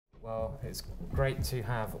Well, it's great to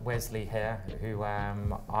have Wesley here, who,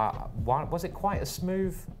 was it quite a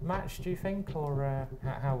smooth match, do you think, or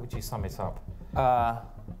how would you sum it up?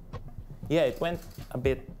 Yeah, it went a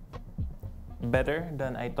bit better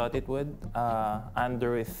than I thought it would.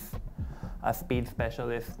 Andrew is a speed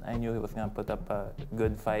specialist. I knew he was going to put up a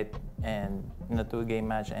good fight, and in a two-game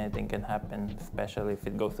match, anything can happen, especially if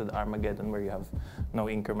it goes to the Armageddon where you have no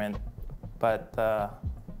increment. But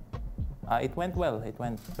it went well. It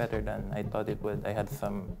went better than I thought it would. I had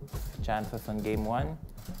some chances on game one.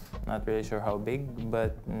 Not really sure how big,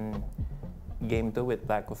 but game two with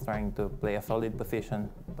Black was trying to play a solid position,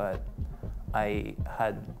 but I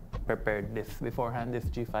had prepared this beforehand, this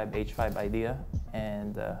G5, H5 idea,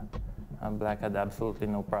 and Black had absolutely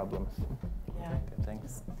no problems. Yeah. Okay,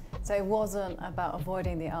 thanks. So it wasn't about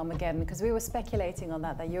avoiding the Armageddon, because we were speculating on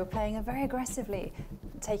that you were playing it very aggressively,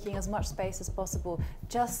 taking as much space as possible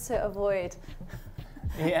just to avoid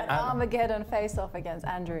an Armageddon face-off against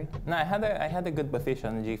Andrew. No, I had a good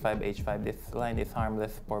position, G5, H5. This line is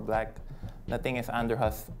harmless for Black. The thing is, Andrew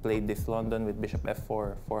has played this London with Bishop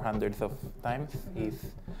F4 400s of times. He's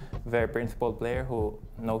a very principled player who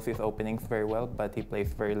knows his openings very well, but he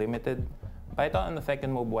plays very limited. But I thought on the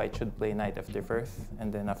second move, White should play Knight F3 first,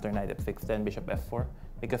 and then after Knight F6, then Bishop F4.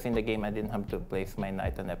 Because in the game, I didn't have to place my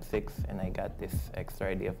Knight on F6, and I got this extra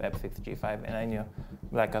idea of F6, G5, and I knew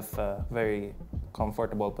Black has a very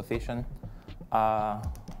comfortable position.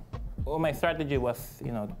 Well, my strategy was,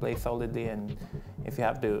 to play solidly, and if you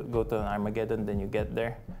have to go to an Armageddon, then you get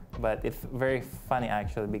there. But it's very funny,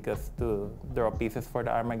 actually, because to draw pieces for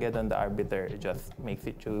the Armageddon, the arbiter just makes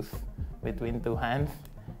you choose between two hands.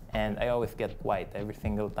 And I always get White every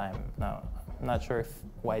single time. Now, I'm not sure if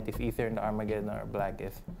White is easier in the Armageddon or Black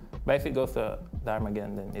is. But if it goes to the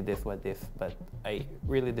Armageddon, then it is what it is. But I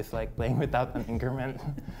really dislike playing without an increment.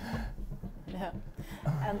 Yeah.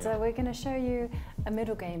 And we're going to show you a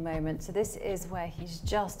middle game moment. So this is where he's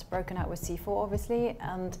just broken out with C4, obviously.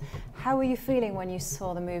 And how were you feeling when you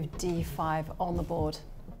saw the move D5 on the board?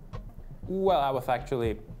 Well, I was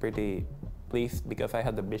actually pretty pleased because I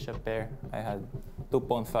had the bishop there. I had 2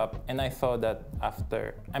 pawns up, and I saw that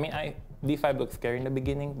after, D5 looked scary in the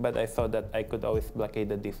beginning, but I saw that I could always blockade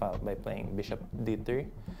the D file by playing bishop D3.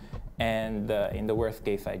 And in the worst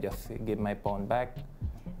case, I just give my pawn back.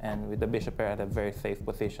 And with the bishop pair, I had a very safe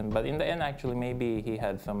position. But in the end, actually, maybe he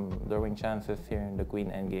had some drawing chances here in the queen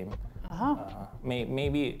endgame.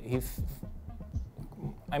 Maybe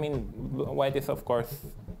White is, of course,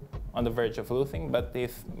 on the verge of losing, but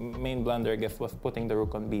his main blunder, I guess, was putting the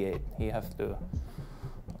rook on B8. He has to,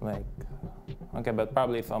 but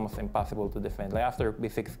probably it's almost impossible to defend. Like after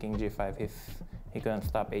B6, King G5, he couldn't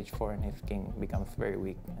stop H4, and his king becomes very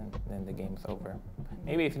weak, and then the game's over.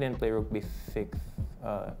 Maybe if he didn't play rook B6,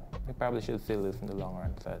 he probably should still lose in the long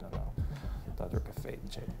run, so I don't know. I thought rook F8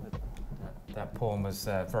 check. That pawn was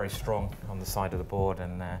very strong on the side of the board,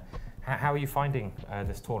 and how are you finding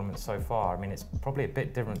this tournament so far? I mean, it's probably a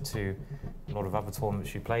bit different to a lot of other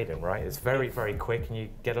tournaments you played in, right? It's very, very quick, and you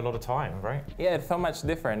get a lot of time, right? Yeah, it's so much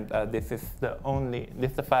different. This is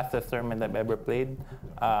the fastest tournament I've ever played.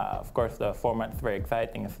 Of course, the format's very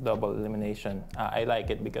exciting. It's double elimination. I like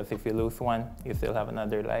it because if you lose one, you still have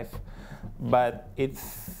another life. But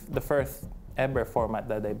it's the first ever format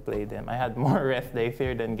that I played in. I had more rest days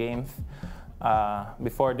here than games.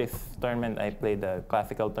 Before this tournament, I played a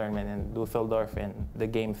classical tournament in Dusseldorf, and the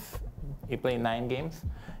games, you play 9 games,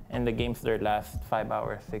 and the games there last 5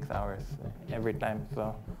 hours, 6 hours every time.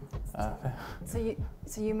 So,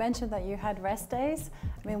 so you mentioned that you had rest days.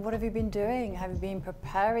 I mean, what have you been doing? Have you been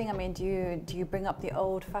preparing? I mean, do you bring up the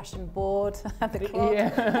old-fashioned board at the clock?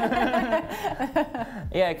 Yeah.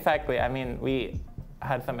 Yeah, exactly. I mean, we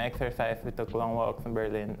had some exercise. We took long walks in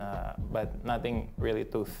Berlin, but nothing really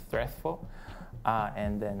too stressful.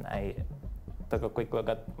 And then I took a quick look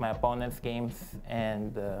at my opponent's games.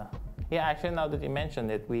 And yeah, actually, now that you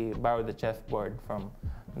mentioned it, we borrowed the chessboard from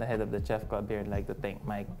the head of the chess club here, like the Tank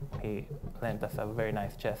Mike. He lent us a very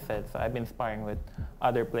nice chess set. So I've been sparring with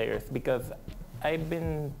other players because I've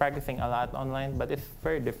been practicing a lot online, but it's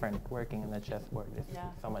very different working on the chessboard. It's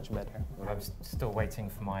so much better. Well, I'm still waiting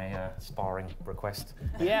for my sparring request.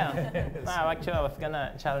 Yeah. No, actually, I was going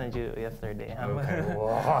to challenge you yesterday. Okay.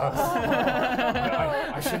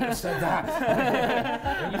 I shouldn't have said that.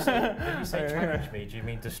 When you say challenge me, do you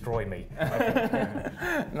mean destroy me? Okay.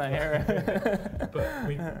 No, you're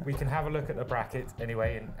But we can have a look at the bracket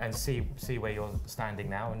anyway and see where you're standing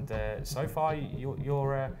now. And so far,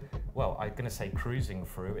 you're well, I'm going to say cruising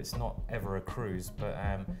through. It's not ever a cruise, but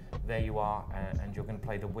there you are, and you're going to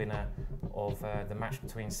play the winner of the match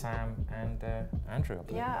between Sam and Andrew, I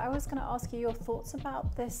believe. Yeah, I was going to ask you your thoughts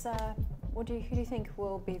about this. Who do you think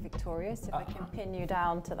will be victorious, if I can pin you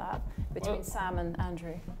down to that, between Sam and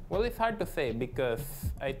Andrew? Well, it's hard to say because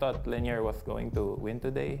I thought Lanier was going to win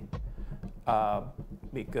today. But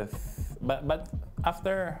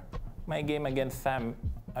after my game against Sam,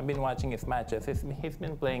 I've been watching his matches. He's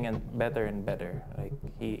been playing better and better. Like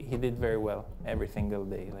he did very well every single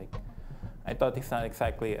day. Like I thought he's not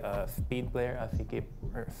exactly a speed player, as he keeps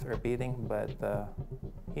repeating, but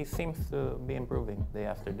he seems to be improving day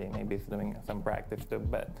after day. Maybe he's doing some practice too,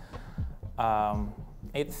 but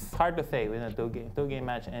it's hard to say. In a two-game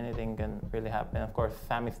match, anything can really happen. Of course,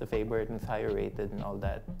 Sam is the favorite and is higher rated and all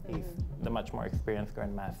that. He's the much more experienced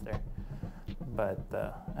grandmaster. But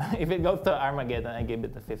if it goes to Armageddon, I give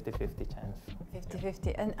it a 50-50 chance.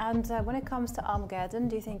 50-50. And when it comes to Armageddon,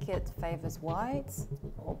 do you think it favors white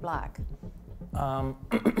or black?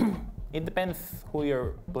 It depends who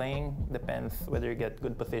you're playing. Depends whether you get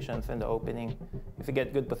good positions in the opening. If you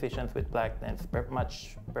get good positions with black, then it's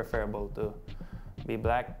much preferable to be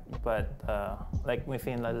black. But like we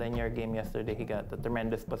see in the Lanier game yesterday, he got a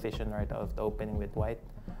tremendous position right out of the opening with white.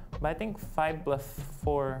 But I think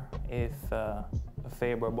 5+4 is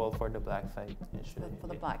favorable for the black side. For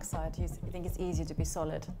the black side, you think it's easier to be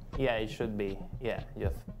solid? Yeah, it should be. Yeah,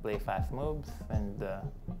 just play fast moves and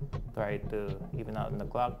try to even out in the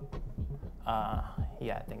clock.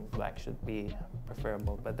 Yeah, I think black should be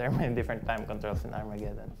preferable, but there are many different time controls in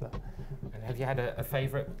Armageddon. So. And have you had a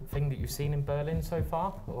favorite thing that you've seen in Berlin so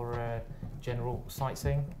far, or general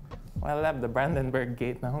sightseeing? Well, I love the Brandenburg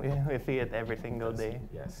Gate now. We see it every single day.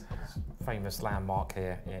 Yes, famous landmark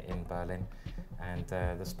here in Berlin. And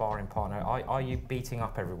the sparring partner, are you beating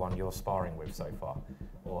up everyone you're sparring with so far?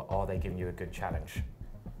 Or are they giving you a good challenge?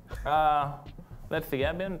 Let's see,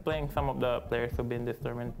 I've been playing some of the players who've been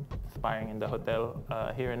determined, sparring in the hotel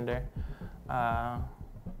here and there. I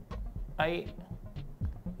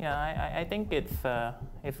think it's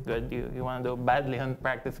good. You want to do badly on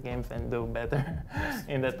practice games and do better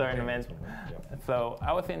in the tournament. So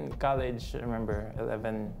I was in college, I remember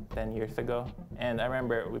 10 years ago, and I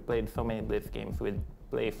remember we played so many blitz games. We'd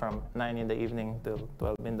play from 9 in the evening till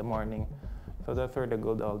 12 in the morning. So those were the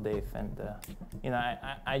good old days, and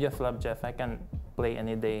I just love chess. I can play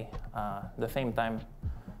any day. The same time,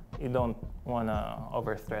 you don't want to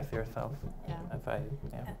overstress yourself. Yeah. Yeah.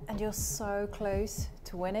 And you're so close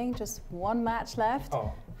to winning. Just one match left.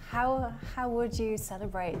 Oh. How would you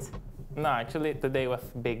celebrate? No, actually today was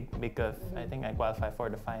big because I think I qualified for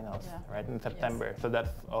the finals right in September. Yes. So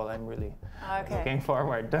that's all I'm really looking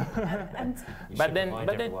forward to. But then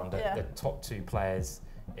the top 2 players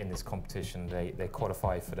in this competition, they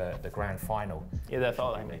qualify for the grand final. Yeah, that's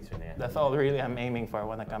all I'm aiming. That's all really I'm aiming for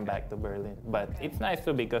when I come back to Berlin. But it's nice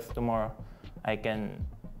too because tomorrow I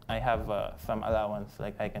have some allowance,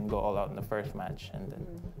 like I can go all out in the first match and then.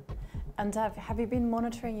 And have you been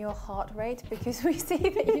monitoring your heart rate? Because we see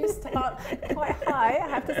that you start quite high, I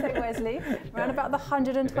have to say, Wesley, around about the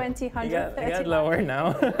 120, 130. You got lower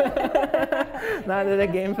now. Now that the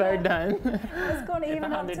games are done. It's gone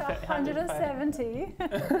even up to 170. I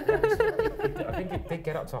think it did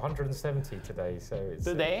get up to 170 today. So it's,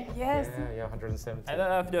 today? Yes. Yeah, 170. I don't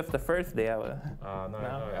know if just the first day I was.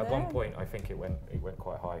 No. At one point, I think it went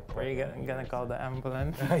quite high. Are you gonna call the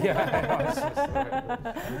ambulance? Yeah.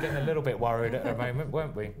 I'm getting a little bit worried at the moment,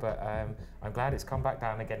 weren't we? But I'm glad it's come back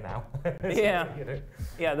down again now. Yeah.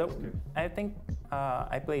 Yeah. I think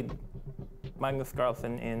I played Magnus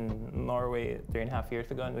Carlsen in Norway 3.5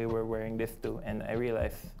 years ago, and we were wearing this too. And I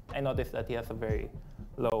noticed that he has a very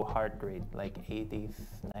low heart rate, like 80s,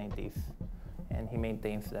 90s, and he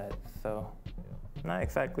maintains that. So, not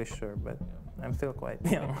exactly sure, but I'm still quite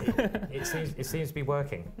young. It seems to be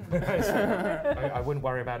working. So I wouldn't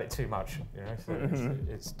worry about it too much, So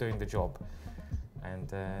it's doing the job.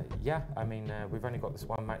 And I mean, we've only got this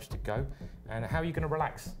one match to go. And how are you going to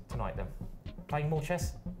relax tonight then? Playing more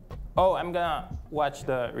chess? Oh, I'm gonna watch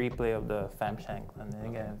the replay of the Fam Shank and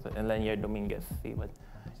Lanier Dominguez.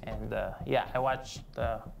 And I watched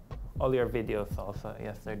all your videos also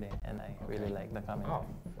yesterday, and I really like the commentary. Oh,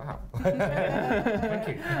 wow. Thank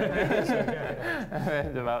you.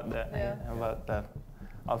 About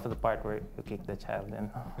Also the part where you kick the child in.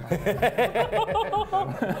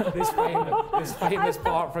 this famous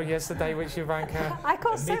part from yesterday with Jovanka. I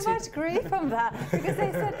got so much grief from that because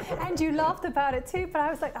they said, and you laughed about it too, but I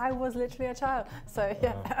was like, I was literally a child. So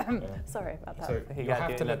yeah, sorry about that. So you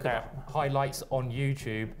have to look at highlights on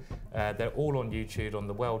YouTube. They're all on YouTube on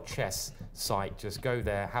the World Chess site. Just go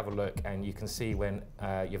there, have a look, and you can see when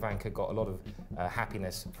Jovanka got a lot of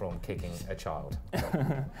happiness from kicking a child.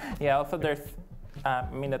 Yeah, also there's, I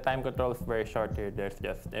mean, the time control is very short here. There's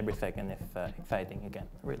just every second is exciting. You can't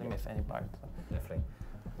really miss any part. So. Definitely.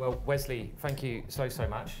 Well, Wesley, thank you so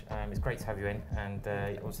much. It's great to have you in, and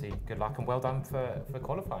obviously good luck and well done for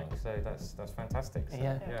qualifying. So that's fantastic. So,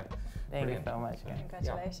 yeah. Thank you so much.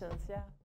 Congratulations. Yeah.